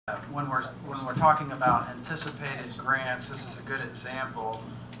When we're talking about anticipated grants, this is a good example.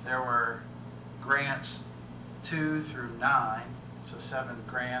 There were grants 2 through 9, so 7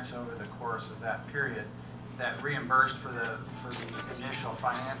 grants over the course of that period that reimbursed for the initial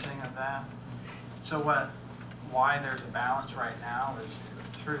financing of that. So why there's a balance right now is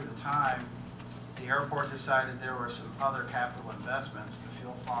through the time the airport decided there were some other capital investments, the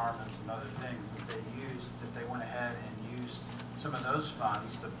fuel farm and some other things that they went ahead and used some of those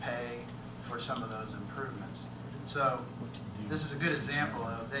funds to pay for some of those improvements. So this is a good example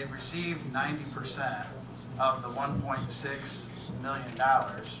of they received 90% of the $1.6 million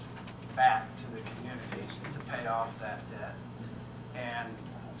back to the community to pay off that debt. And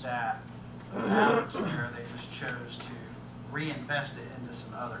that balance there, they just chose to reinvest it into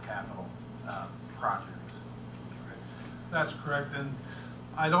some other capital projects. That's correct. And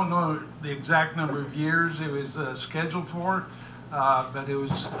I don't know the exact number of years it was scheduled for, but it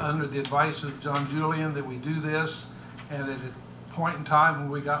was under the advice of John Julian that we do this. And at a point in time when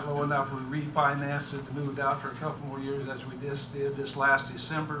we got low enough, we refinanced it and moved out for a couple more years, as we just did this last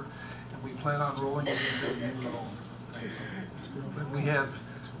December. And we plan on rolling it into a new loan. But we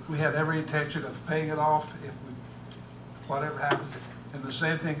have every intention of paying it off if whatever happens. And the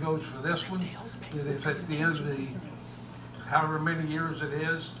same thing goes for this one, that if at the end of the however many years it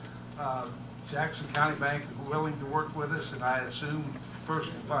is, Jackson County Bank is willing to work with us, and I assume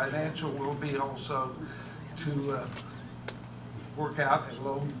First Financial will be also to work out a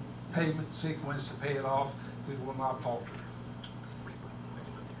loan payment sequence to pay it off. We will not falter.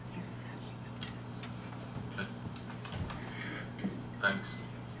 Okay. Thanks.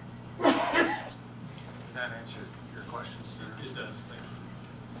 Did that answer your questions? It does. Thank you.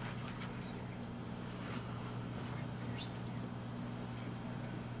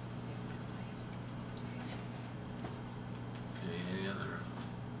 Okay, any other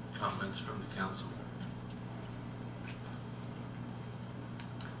comments from the council?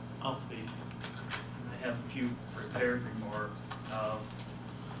 I'll speak. I have a few prepared remarks.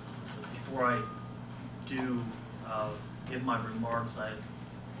 Before I do give my remarks, I've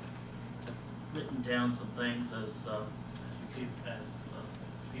written down some things as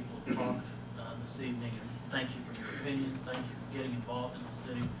people have talked this evening. And thank you for your opinion. Thank you for getting involved in the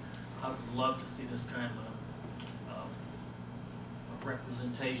city. I would love to see this kind of a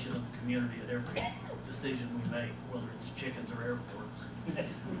representation of the community at every decision we make, whether it's chickens or airports.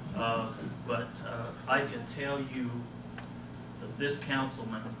 But I can tell you that this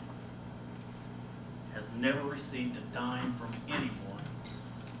councilman has never received a dime from anyone.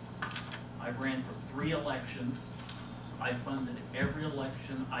 I ran for 3 elections. I funded every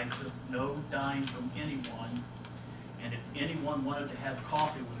election. I took no dime from anyone. And if anyone wanted to have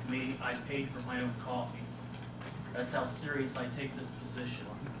coffee with me, I paid for my own coffee. That's how serious I take this position.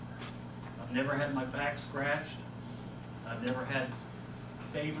 I've never had my back scratched. I've never had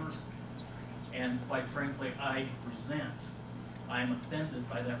favors. And quite frankly, I am offended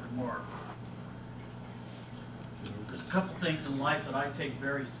by that remark. There's a couple things in life that I take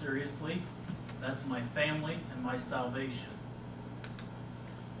very seriously. That's my family and my salvation.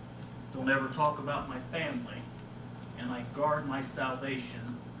 Don't ever talk about my family, and I guard my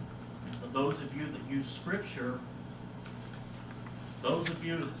salvation. And for those of you that use scripture, those of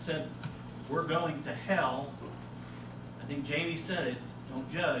you that said we're going to hell, I think Jamie said it, don't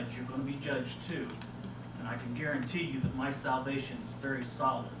judge, you're going to be judged too. And I can guarantee you that my salvation is very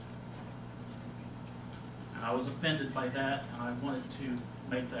solid. And I was offended by that, and I wanted to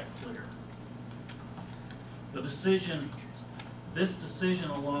make that clear. This decision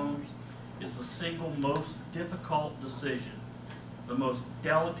alone is the single most difficult decision, the most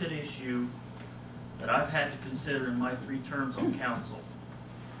delicate issue that I've had to consider in my 3 terms on council.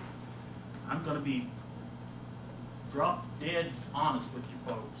 I'm going to be drop dead honest with you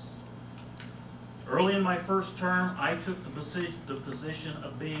folks. Early in my first term, I took the position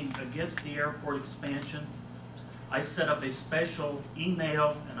of being against the airport expansion. I set up a special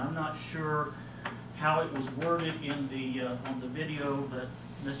email, and I'm not sure how it was worded in the on the video that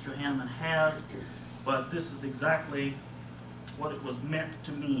Mr. Hammond has, but this is exactly what it was meant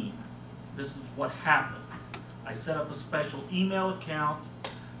to mean. This is what happened. I set up a special email account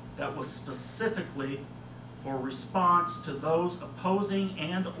that was specifically for response to those opposing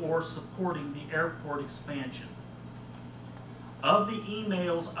and or supporting the airport expansion. Of the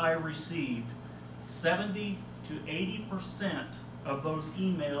emails I received, 70 to 80% of those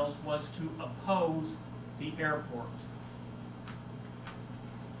emails was to oppose the airport.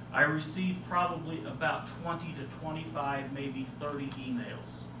 I received probably about 20 to 25, maybe 30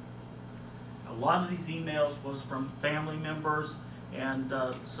 emails. A lot of these emails was from family members And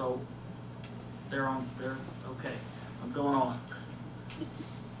so they're okay. I'm going on.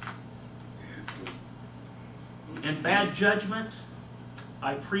 In bad judgment,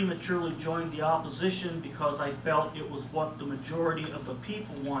 I prematurely joined the opposition because I felt it was what the majority of the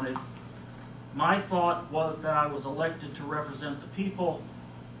people wanted. My thought was that I was elected to represent the people,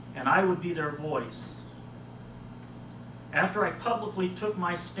 and I would be their voice. After I publicly took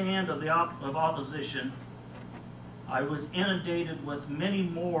my stand of opposition, I was inundated with many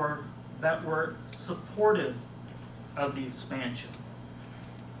more that were supportive of the expansion.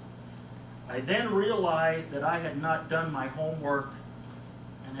 I then realized that I had not done my homework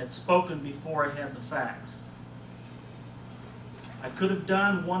and had spoken before I had the facts. I could have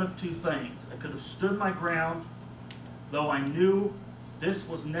done one of two things. I could have stood my ground, though I knew this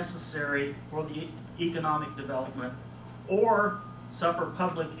was necessary for the economic development, or suffer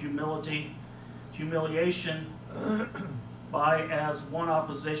public humiliation by, as one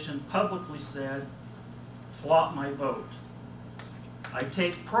opposition publicly said, flop my vote. I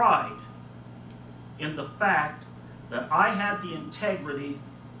take pride in the fact that I had the integrity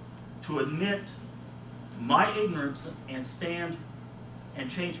to admit my ignorance and stand and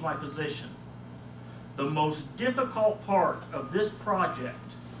change my position. The most difficult part of this project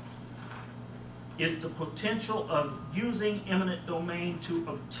is the potential of using eminent domain to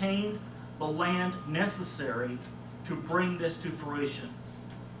obtain the land necessary to bring this to fruition.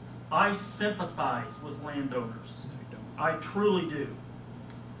 I sympathize with landowners. I truly do.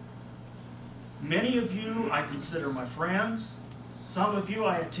 Many of you I consider my friends. Some of you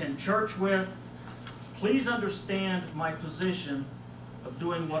I attend church with. Please understand my position of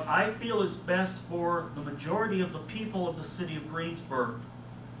doing what I feel is best for the majority of the people of the city of Greensburg.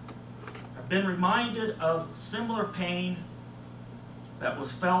 I've been reminded of similar pain that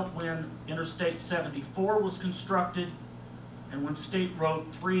was felt when Interstate 74 was constructed and when State Road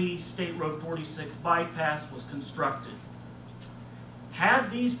 3, State Road 46 bypass was constructed.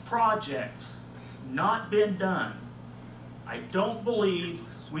 Had these projects not been done, I don't believe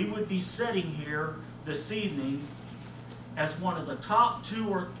we would be sitting here this evening as one of the top 2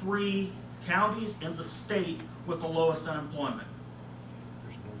 or 3 counties in the state with the lowest unemployment.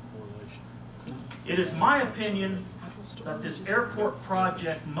 There's no correlation. It is my opinion that this airport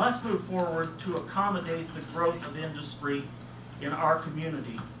project must move forward to accommodate the growth of industry in our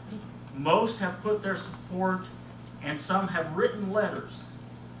community. Most have put their support, and some have written letters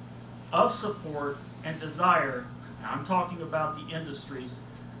of support and desire, and I'm talking about the industries,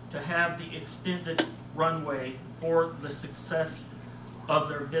 to have the extended runway for the success of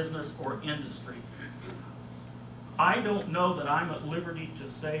their business or industry. I don't know that I'm at liberty to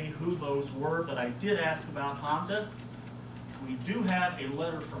say who those were, but I did ask about Honda. We do have a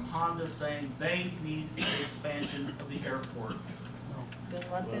letter from Honda saying they need the expansion of the airport. Then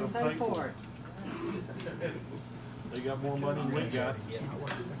let them pay for it. They got more money than we got.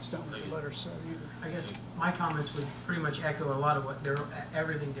 That's not what the letter said either. I guess my comments would pretty much echo a lot of what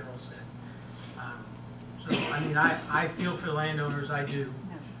everything Darryl said. So, I mean, I feel for the landowners, I do.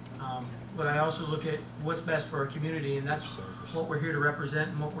 But I also look at what's best for our community, and that's what we're here to represent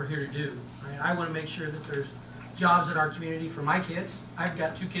and what we're here to do. Right? I want to make sure that there's jobs in our community for my kids. I've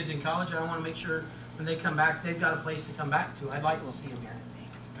got 2 kids in college, and I want to make sure when they come back, they've got a place to come back to. I'd like to see them here,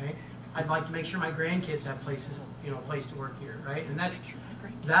 right? I'd like to make sure my grandkids have places, a place to work here, right? And that's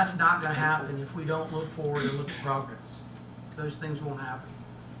not going to happen if we don't look forward and look at progress. Those things won't happen.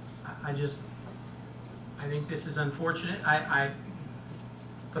 I think this is unfortunate.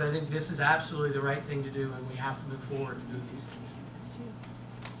 But I think this is absolutely the right thing to do, and we have to move forward and do these things.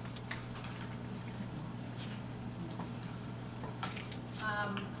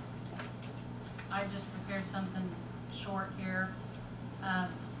 I just prepared something short here.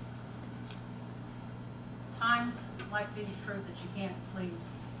 Times like these prove that you can't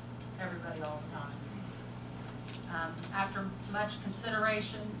please everybody all the time. After much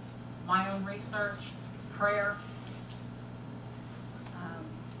consideration, my own research, prayer,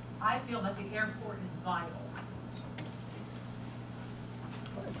 I feel that the airport is vital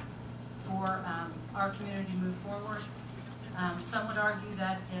for our community to move forward. Some would argue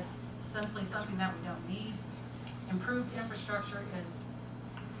that it's simply something that we don't need. Improved infrastructure is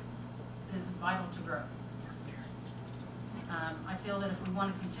vital to growth. I feel that if we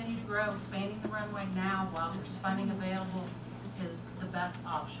want to continue to grow, expanding the runway now while there's funding available is the best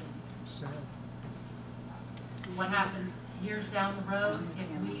option. What happens years down the road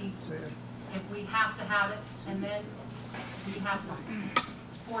if we have to have it, and then we have to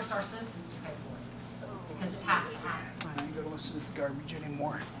force our citizens to pay for it because it has to happen. I ain't gonna listen to this garbage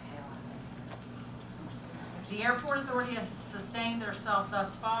anymore. The airport authority has sustained themselves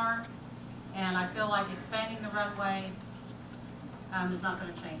thus far, and I feel like expanding the runway is not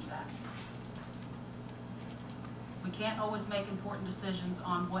going to change that. We can't always make important decisions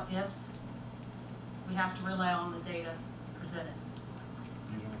on what ifs. We have to rely on the data presented.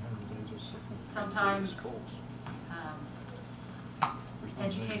 You don't have the data, so. Sometimes, There's no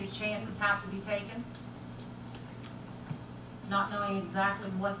educated data. chances have to be taken. Not knowing exactly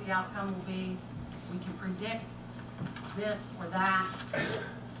what the outcome will be, we can predict this or that,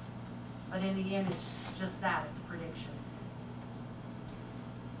 but in the end, it's just that, it's a prediction.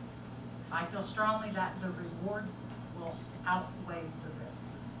 I feel strongly that the rewards will outweigh the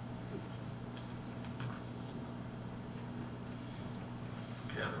risks.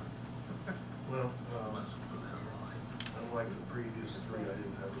 Kevin. Well, Let's put that right. unlike the previous three, I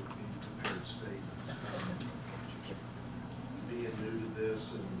didn't have any prepared statement. Being new to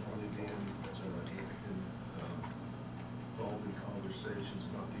this and only being involved in conversations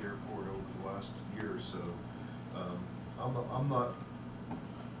about the airport over the last year or so, I'm not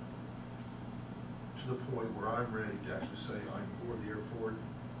to the point where I'm ready to actually say I'm for the airport,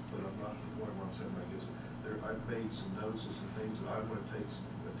 but I'm not to the point where I'm saying I guess I've made some notes and some things that I want to take some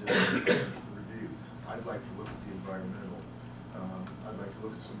additional review. I'd like to look at the environmental. I'd like to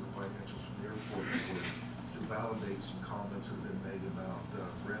look at some of the financials from the airport to validate some comments that have been made about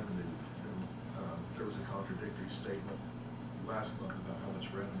revenue. There was a contradictory statement last month about how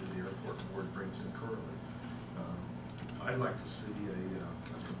much revenue the airport board brings in currently. I'd like to see an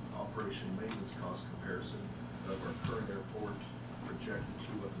operation and maintenance cost comparison of our current airport projected to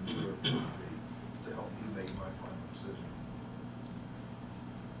what the new airport would be to help me make my final decision.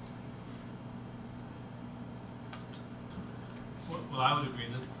 Well, I would agree. I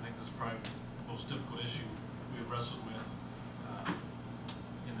think this is probably the most difficult issue we've wrestled with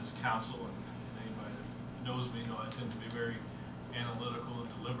in this council, and anybody that knows me know I tend to be very analytical and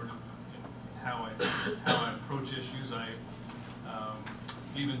deliberative in how I approach issues. I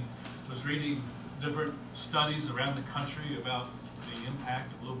even was reading different studies around the country about the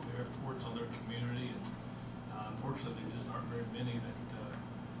impact of local airports on their community, and unfortunately, there just aren't very many that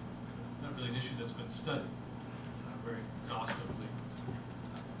it's not really an issue that's been studied very exhaustively.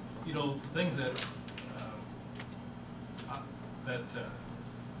 You know, things that that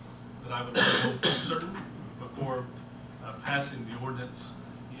I would know for certain before passing the ordinance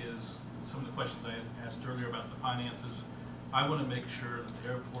is some of the questions I had asked earlier about the finances. I want to make sure that the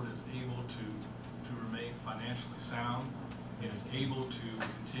airport is able to remain financially sound and is able to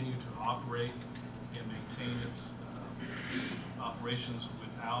continue to operate and maintain its operations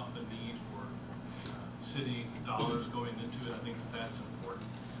without the need for city dollars going into it. I think that's important.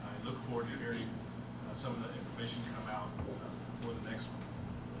 I look forward to hearing some of the information come out for the next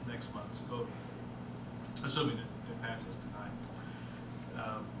month's vote, assuming it passes tonight.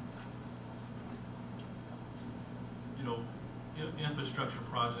 You know, infrastructure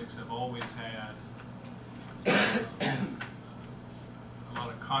projects have always had a lot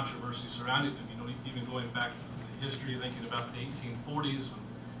of controversy surrounding them. You know, even going back into history, thinking about the 1840s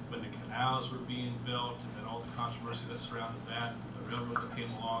when the canals were being built, and then all the controversy that surrounded that. The railroads came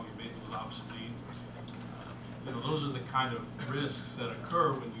along and made those obsolete. You know, those are the kind of risks that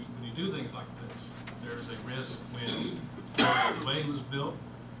occur when you do things like this. There's a risk when the Railroad Way was built.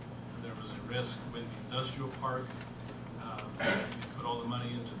 There was a risk when the industrial park, you put all the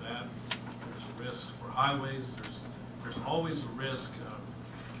money into that. There's a risk for highways. There's always a risk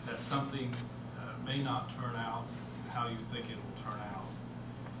that something may not turn out how you think it will turn out.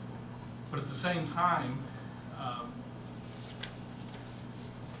 But at the same time,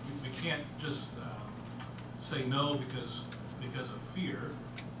 we can't just say no because of fear.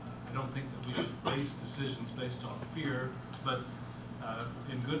 I don't think that we should base decisions based on fear, but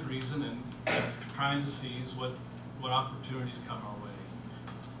in good reason and trying to seize what opportunities come our way.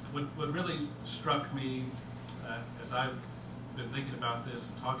 What really struck me as I've been thinking about this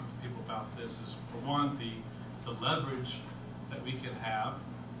and talking to people about this is, for one, the leverage that we can have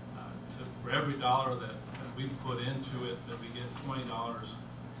for every dollar that we put into it, that we get $20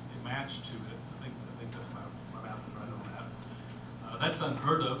 a match to it. I think that's my math is right on that. That's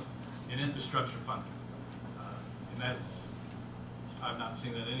unheard of in infrastructure funding, and I've not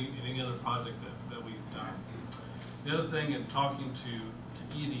seen that in any other project that we've done. The other thing in talking to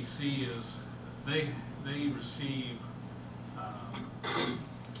EDC is they receive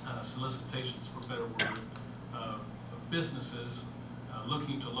solicitations, for a better word, of businesses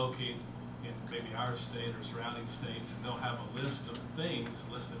looking to locate in maybe our state or surrounding states, and they'll have a list of things,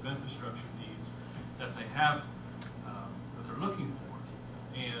 a list of infrastructure needs that they have that they're looking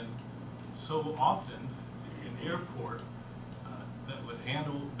for. And so often, airport that would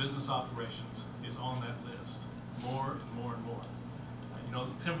handle business operations is on that list, more and more and more. You know,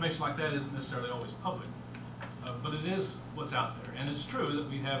 information like that isn't necessarily always public, but it is what's out there. And it's true that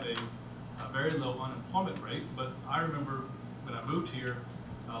we have a very low unemployment rate, but I remember when I moved here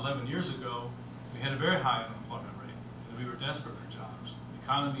 11 years ago, we had a very high unemployment rate, and we were desperate for jobs. The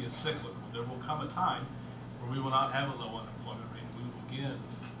economy is cyclical. There will come a time where we will not have a low unemployment rate, and we will again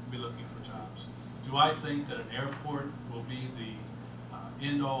be looking for jobs. Do I think that an airport will be the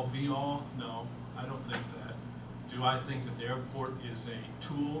end-all, be-all? No, I don't think that. Do I think that the airport is a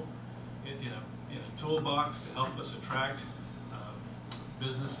tool in a toolbox to help us attract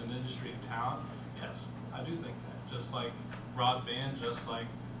business and industry and talent? Yes, I do think that. Just like broadband, just like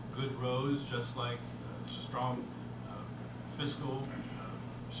good roads, just like strong fiscal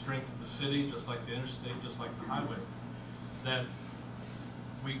strength of the city, just like the interstate, just like the highway, that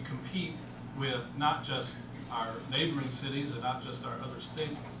we compete with not just our neighboring cities and not just our other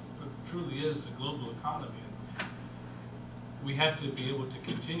states, but truly is a global economy. And we have to be able to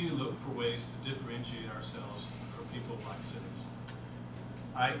continue to look for ways to differentiate ourselves from people like cities.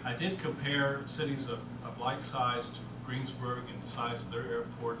 I did compare cities of like size to Greensburg and the size of their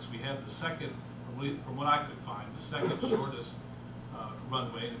airports. We have the second, from what I could find, the second shortest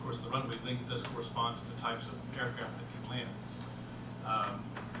runway, and of course the runway length does correspond to the types of aircraft that can land,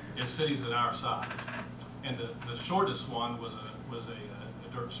 in cities at our size. And the shortest one was a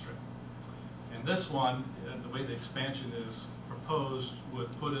dirt strip. And this one, the way the expansion is proposed,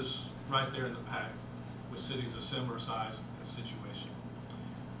 would put us right there in the pack with cities of similar size and situation.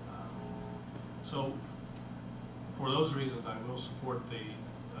 So for those reasons, I will support the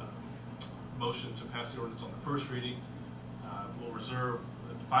motion to pass the ordinance on the first reading. We'll reserve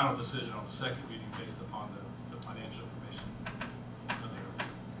the final decision on the second reading based upon the financial information of the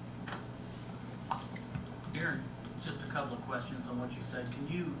airport. Darren, just a couple of questions on what you said. Can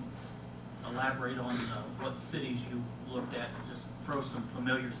you elaborate on what cities you looked at? Just throw some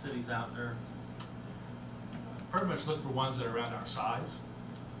familiar cities out there. Pretty much look for ones that are around our size.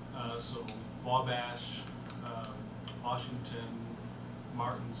 So Wabash, Washington,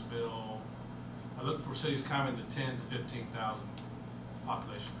 Martinsville. I look for cities kind of in the 10 to 15,000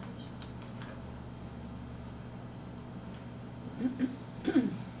 population range.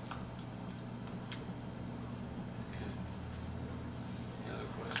 Okay. Any other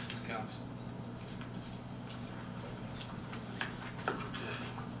questions, council? Okay.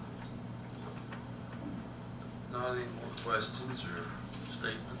 Not any more questions or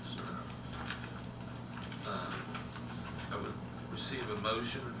statements, or I would receive a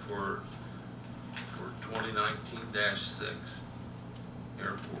motion for 2019-6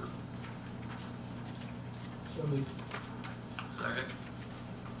 airport. So moved. Second,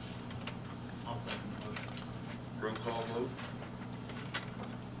 I'll second the motion. roll call vote.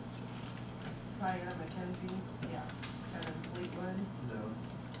 Tyler McKenzie? Yes. Kevin Fleetwood? No.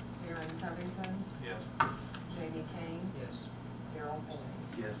 Aaron Covington? Yes. Jamie Cain? Yes. Darryl Boyd?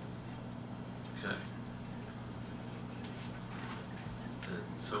 Yes. Okay. It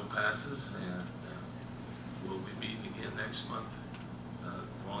so passes, and we'll be meeting again next month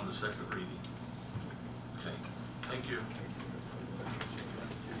on the second reading. Okay, thank you.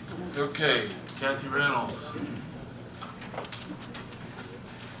 Okay, Kathy Reynolds.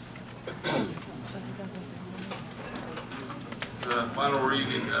 The final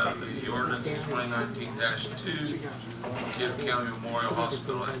reading of the ordinance 2019-2, Cain County Memorial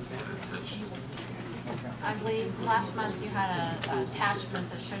Hospital annexation. I believe last month you had an attachment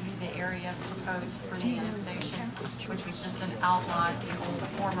that showed you the area proposed for the annexation, which was just an outline of the old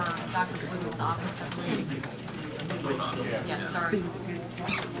former Dr. Fluid's office, I believe. Yes, sorry.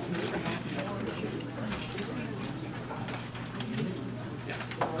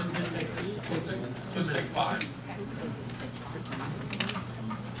 Just take 5.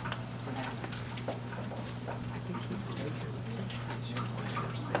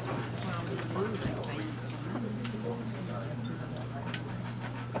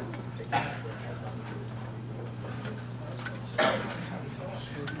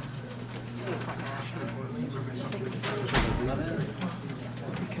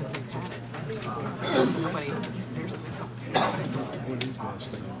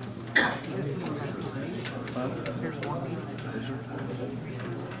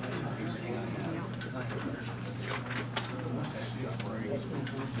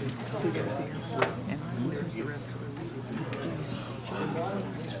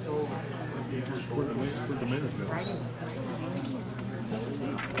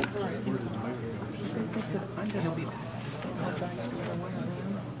 He'll be back.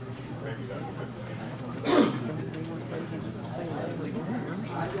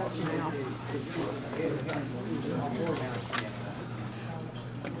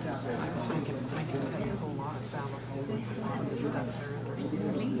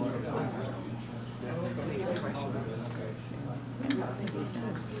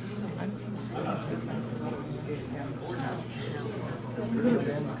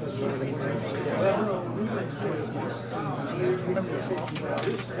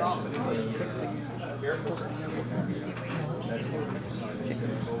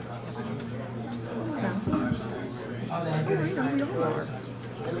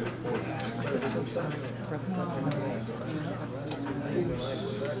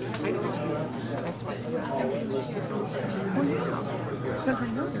 Because I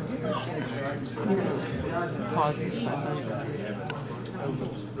know they're here. Pauses.